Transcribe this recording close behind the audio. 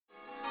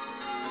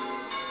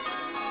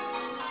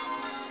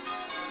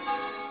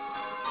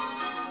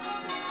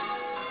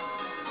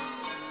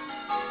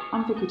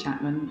I'm Vicky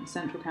Chapman,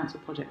 Central Council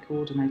Project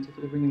Coordinator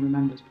for the Ringing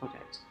Remembers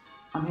project.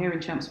 I'm here in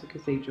Chelmsford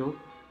Cathedral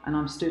and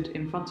I'm stood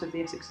in front of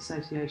the Essex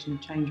Association of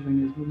Change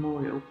Ringers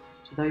Memorial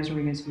to those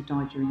ringers who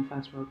died during the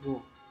First World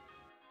War.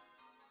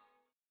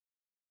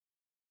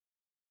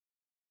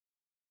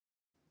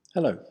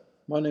 Hello,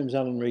 my name is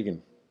Alan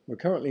Regan. We're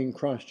currently in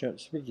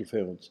Christchurch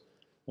Spitalfields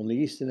on the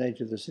eastern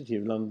edge of the City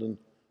of London,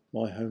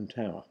 my home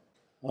tower.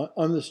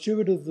 I'm the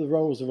steward of the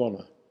Rolls of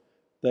Honour.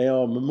 They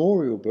are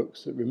memorial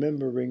books that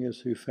remember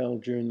ringers who fell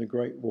during the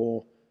Great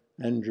War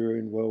and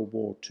during World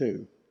War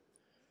II.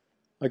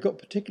 I got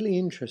particularly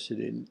interested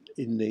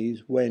in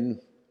these when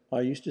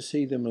I used to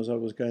see them as I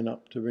was going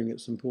up to ring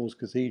at St Paul's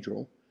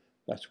Cathedral.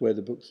 That's where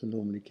the books are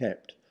normally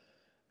kept.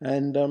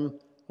 And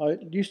I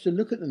used to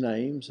look at the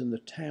names and the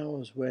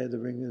towers where the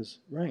ringers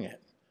rang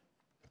at.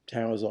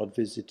 Towers I'd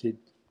visited,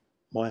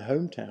 my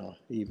home tower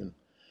even.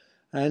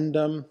 And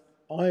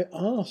I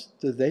asked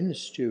the then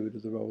steward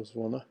of the Rolls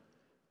of Honour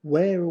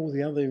where all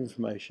the other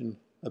information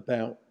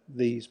about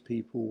these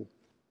people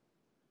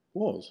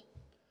was.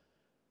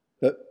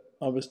 But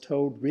I was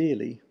told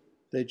really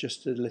they're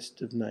just a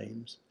list of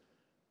names.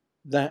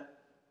 That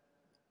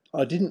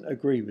I didn't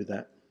agree with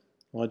that.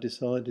 I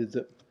decided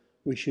that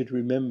we should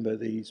remember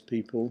these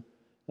people,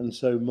 and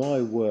so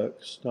my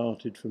work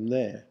started from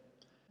there.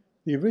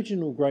 The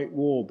original Great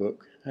War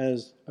book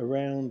has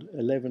around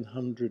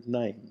 1,100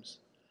 names,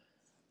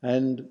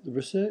 and the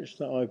research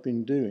that I've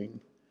been doing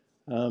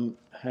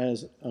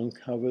has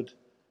uncovered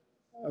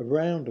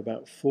around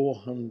about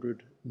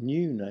 400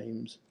 new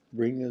names,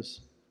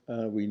 ringers.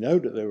 We know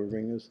that there were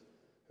ringers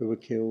who were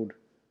killed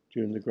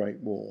during the Great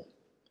War.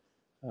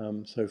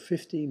 So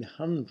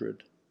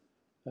 1,500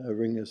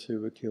 ringers who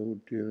were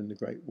killed during the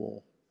Great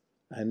War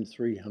and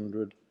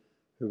 300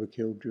 who were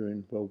killed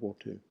during World War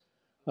II.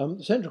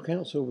 The Central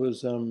Council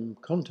was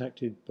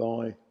contacted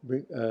by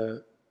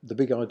the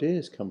Big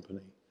Ideas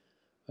Company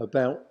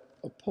about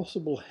a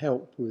possible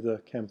help with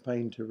a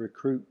campaign to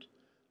recruit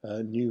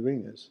new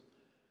ringers.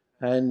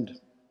 And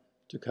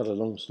to cut a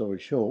long story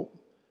short,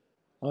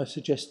 I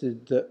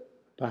suggested that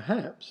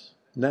perhaps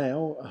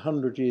now,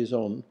 100 years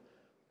on,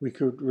 we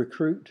could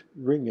recruit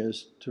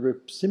ringers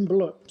to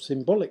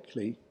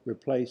symbolically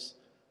replace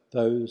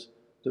those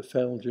that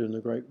fell during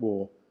the Great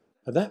War.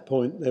 At that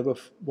point, there were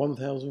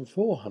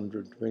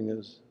 1,400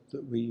 ringers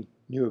that we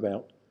knew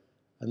about,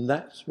 and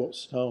that's what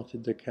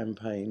started the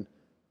campaign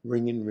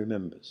Ringing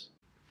Remembers.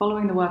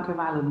 Following the work of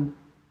Alan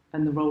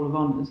and the Roll of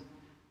Honours,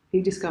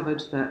 he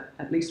discovered that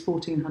at least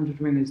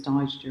 1,400 ringers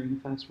died during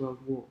the First World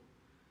War.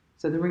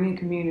 So the ringing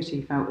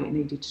community felt it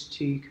needed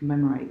to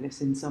commemorate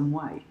this in some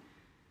way.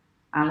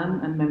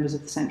 Alan and members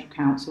of the Central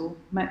Council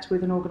met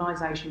with an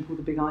organisation called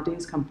the Big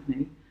Ideas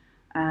Company,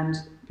 and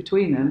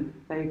between them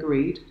they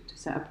agreed to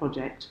set a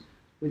project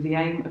with the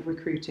aim of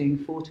recruiting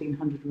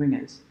 1,400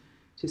 ringers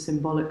to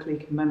symbolically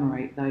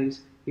commemorate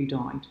those who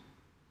died.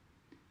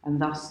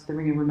 And thus the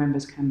Ringing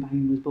Remembers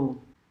campaign was born.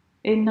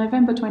 In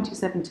November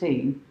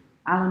 2017,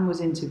 Alan was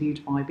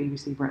interviewed by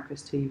BBC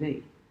Breakfast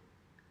TV,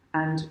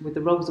 and with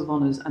the Rolls of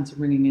Honours and some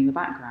ringing in the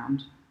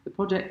background, the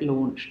project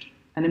launched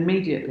and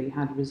immediately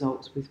had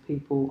results with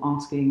people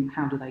asking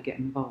how do they get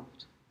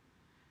involved.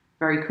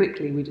 Very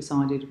quickly we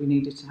decided we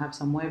needed to have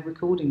some way of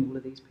recording all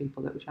of these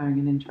people that were showing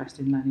an interest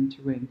in learning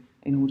to ring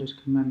in order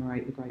to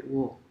commemorate the Great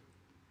War.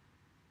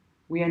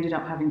 We ended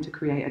up having to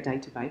create a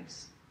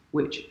database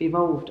which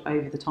evolved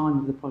over the time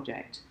of the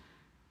project,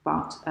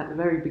 but at the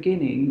very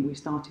beginning we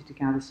started to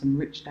gather some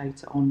rich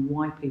data on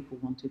why people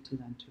wanted to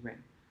learn to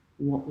ring.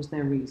 What was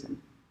their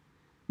reason?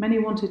 Many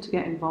wanted to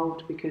get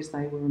involved because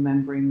they were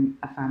remembering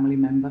a family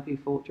member who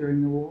fought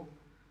during the war,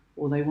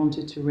 or they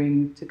wanted to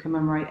ring to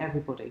commemorate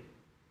everybody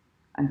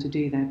and to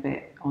do their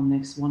bit on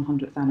this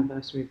 100th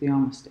anniversary of the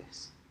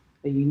armistice,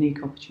 a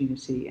unique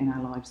opportunity in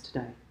our lives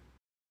today.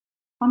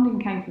 Funding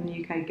came from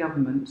the UK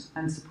government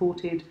and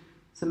supported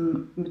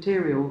some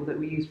material that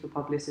we used for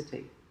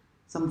publicity.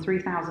 Some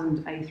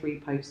 3,000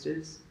 A3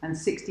 posters and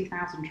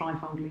 60,000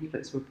 trifold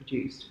leaflets were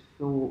produced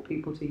for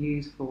people to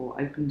use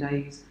for open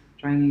days,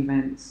 training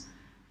events,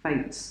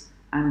 fates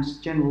and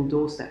general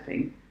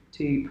doorstepping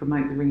to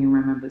promote the Ringing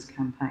Remembers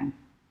campaign.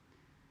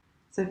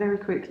 So very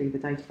quickly the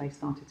database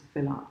started to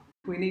fill up.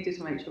 We needed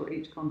to make sure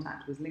each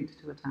contact was linked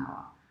to a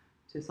tower,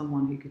 to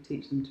someone who could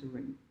teach them to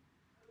ring.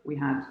 We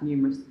had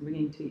numerous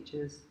ringing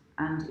teachers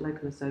and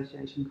local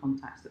association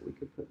contacts that we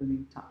could put them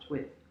in touch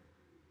with.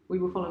 We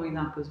were following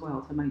up as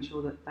well to make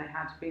sure that they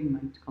had been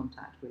made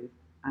contact with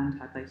and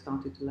had they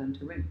started to learn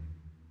to ring.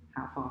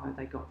 How far had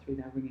they got through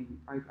their ringing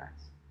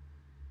progress?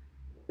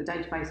 The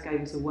database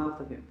gave us a wealth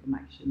of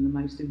information, the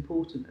most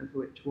important of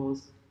which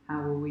was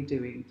how were we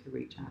doing to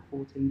reach our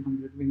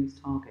 1,400 ringers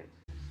target.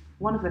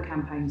 One of the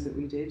campaigns that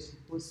we did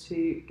was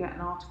to get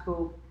an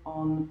article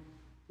on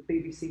the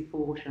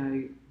BBC4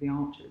 show The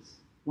Archers.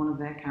 One of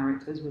their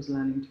characters was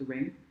learning to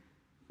ring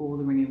for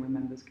the Ringing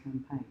Remembers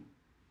campaign,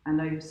 and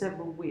over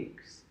several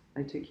weeks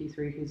they took you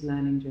through his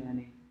learning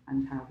journey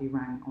and how he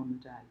rang on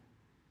the day.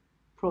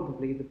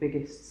 Probably the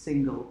biggest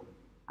single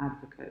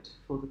advocate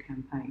for the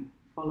campaign.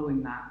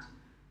 Following that,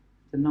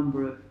 the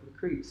number of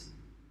recruits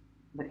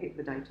that hit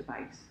the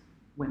database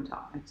went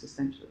up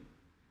existentially.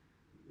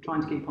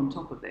 Trying to keep on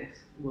top of this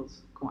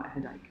was quite a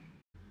headache.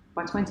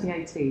 By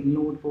 2018,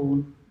 Lord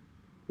Vaughan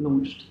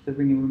launched the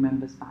Ringing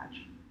Remembers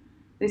badge.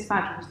 This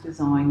badge was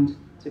designed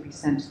to be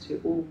sent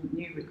to all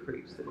new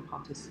recruits that were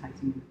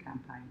participating in the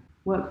campaign.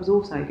 Work was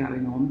also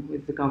going on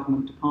with the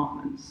government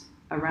departments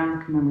around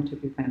the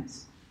commemorative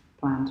events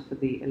planned for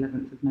the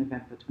 11th of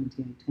November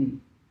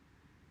 2018.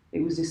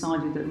 It was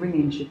decided that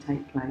ringing should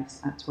take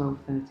place at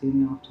 12:30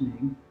 in the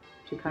afternoon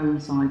to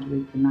coincide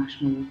with the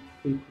National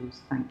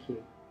People's Thank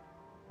You,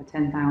 a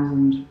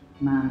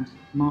 10,000-manned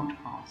march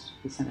past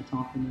the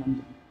Cenotaph in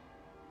London.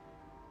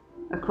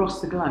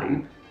 Across the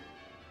globe,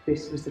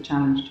 this was the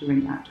challenge to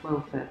ring at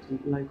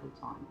 12:30 local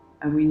time,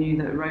 and we knew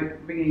that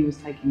ringing was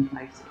taking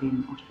place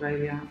in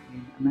Australia,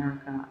 in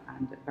America,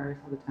 and at various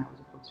other towers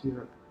across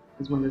Europe,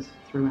 as well as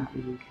throughout the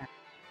UK.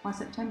 By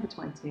September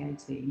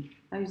 2018,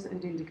 those that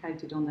had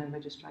indicated on their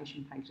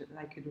registration page that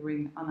they could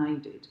ring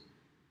unaided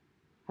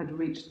had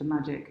reached the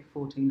magic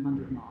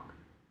 1400 mark.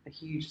 A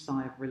huge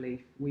sigh of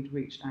relief, we'd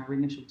reached our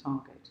initial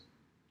target.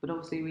 But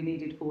obviously we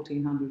needed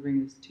 1400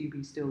 ringers to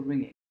be still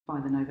ringing by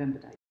the November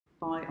date.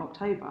 By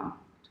October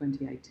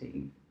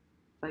 2018,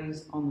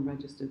 those on the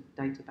registered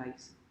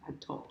database had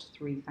topped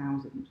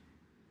 3,000.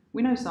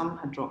 We know some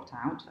had dropped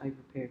out over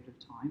a period of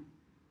time,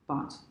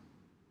 but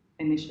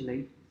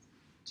initially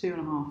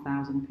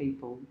 2,500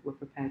 people were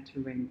prepared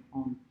to ring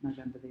on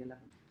November the 11th.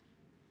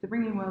 The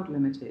Ringing World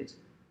Limited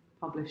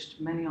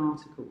published many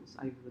articles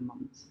over the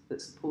months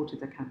that supported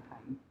the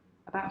campaign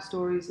about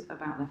stories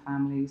about their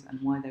families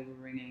and why they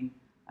were ringing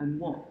and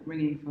what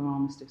ringing for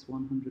Armistice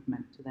 100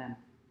 meant to them.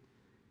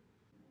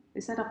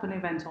 They set up an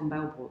event on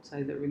Bellport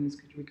so that ringers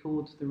could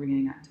record the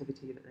ringing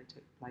activity that they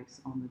took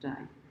place on the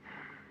day.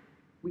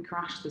 We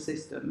crashed the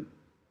system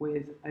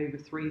with over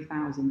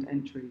 3,000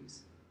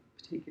 entries,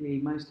 particularly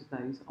most of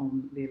those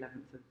on the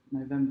 11th of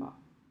November.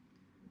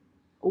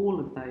 All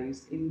of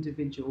those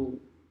individual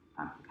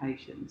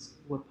applications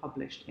were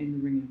published in the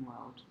Ringing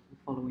World the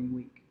following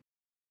week.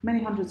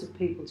 Many hundreds of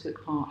people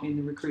took part in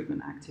the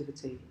recruitment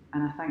activity,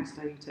 and our thanks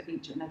go to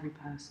each and every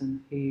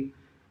person who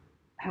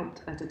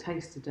helped at a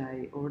taster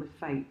day or at a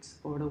fete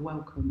or at a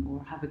welcome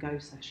or a have a go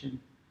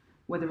session,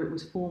 whether it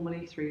was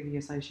formally through the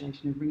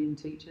Association of Ringing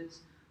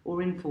Teachers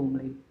or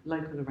informally,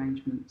 local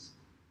arrangements,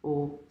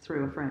 or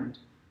through a friend.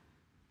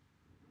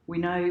 We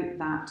know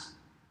that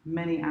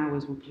many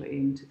hours were put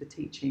into the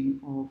teaching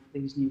of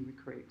these new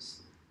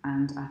recruits,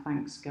 and our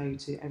thanks go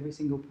to every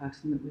single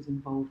person that was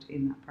involved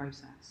in that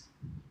process.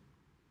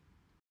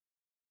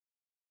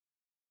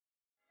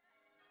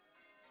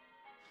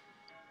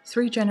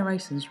 Three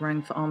generations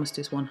rang for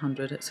Armistice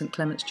 100 at St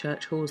Clement's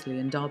Church, Horsley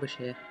in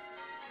Derbyshire.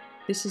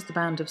 This is the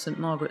band of St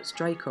Margaret's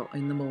Draycott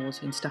in the Moors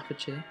in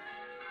Staffordshire.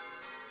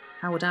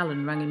 Howard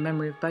Allen rang in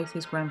memory of both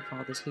his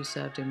grandfathers who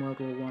served in World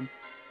War I.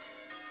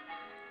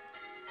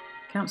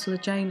 Councillor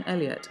Jane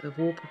Elliott of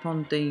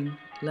Warp-upon-Dean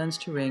learns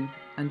to ring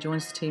and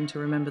joins the team to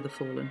remember the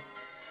fallen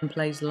and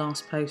plays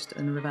Last Post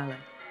and Reveille.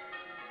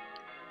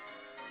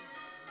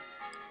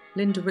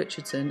 Linda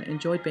Richardson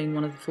enjoyed being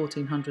one of the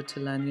 1400 to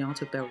learn the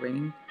art of bell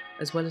ringing,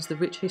 as well as the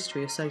rich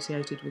history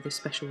associated with this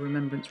special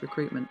remembrance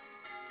recruitment.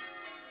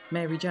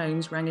 Mary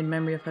Jones rang in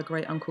memory of her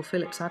great-uncle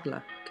Philip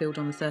Sadler, killed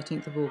on the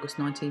 13th of August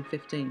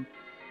 1915,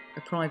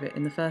 a private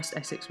in the 1st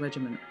Essex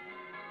Regiment.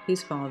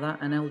 His father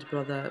and elder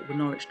brother were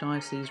Norwich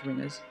Diocese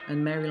ringers,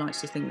 and Mary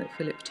likes to think that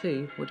Philip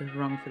too would have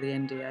rung for the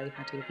NDA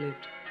had he have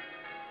lived.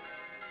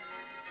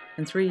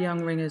 And three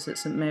young ringers at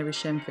St Mary's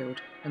Shenfield,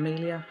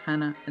 Amelia,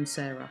 Hannah and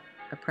Sarah,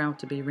 are proud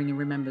to be Ringing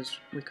Remembers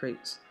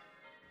recruits.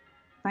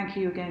 Thank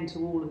you again to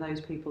all of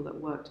those people that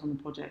worked on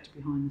the project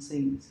behind the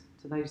scenes,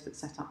 to those that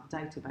set up the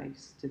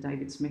database, to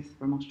David Smith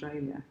from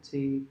Australia,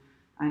 to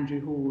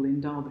Andrew Hall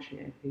in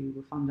Derbyshire, who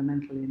were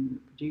fundamental in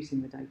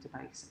producing the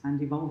database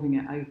and evolving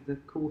it over the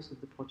course of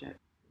the project.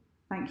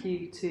 Thank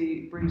you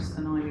to Bruce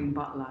and Eileen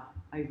Butler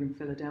over in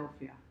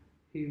Philadelphia,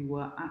 who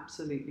were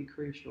absolutely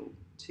crucial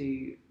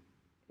to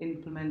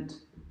implement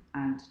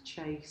and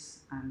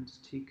chase and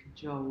to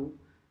cajole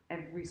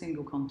every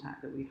single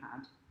contact that we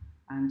had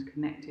and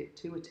connect it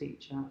to a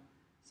teacher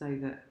so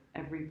that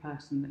every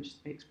person that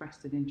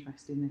expressed an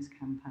interest in this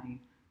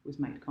campaign was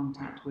made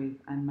contact with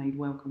and made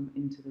welcome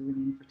into the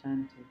ringing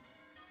fraternity.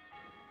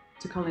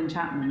 To Colin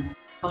Chapman,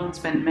 Colin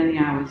spent many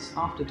hours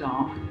after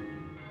dark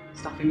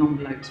stuffing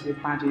envelopes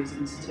with badges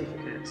and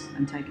certificates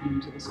and taking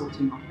them to the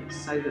sorting office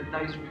so that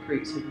those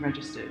recruits who'd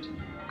registered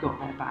got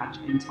their badge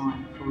in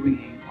time for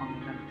ringing on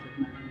the 11th of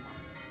November.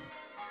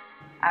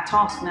 Our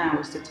task now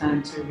is to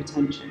turn to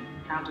retention.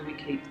 How do we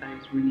keep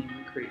those ringing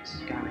recruits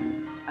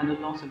going? And a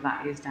lot of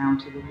that is down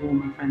to the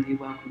warm and friendly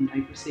welcome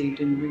they've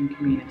received in the ring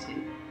community,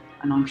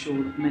 and I'm sure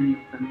that many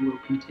of them will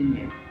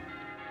continue.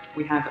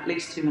 We have at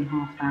least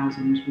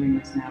 2,500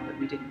 ringers now that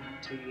we didn't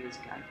have 2 years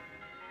ago,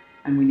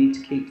 and we need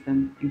to keep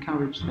them,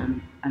 encourage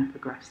them and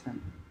progress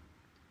them.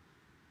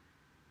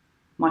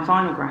 My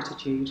final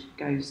gratitude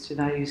goes to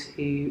those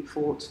who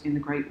fought in the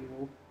Great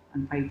War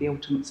and paid the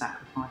ultimate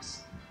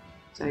sacrifice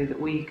so that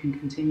we can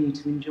continue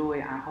to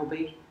enjoy our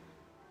hobby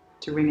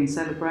to ring in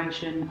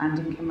celebration and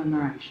in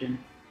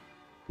commemoration,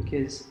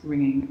 because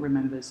ringing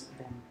remembers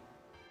them.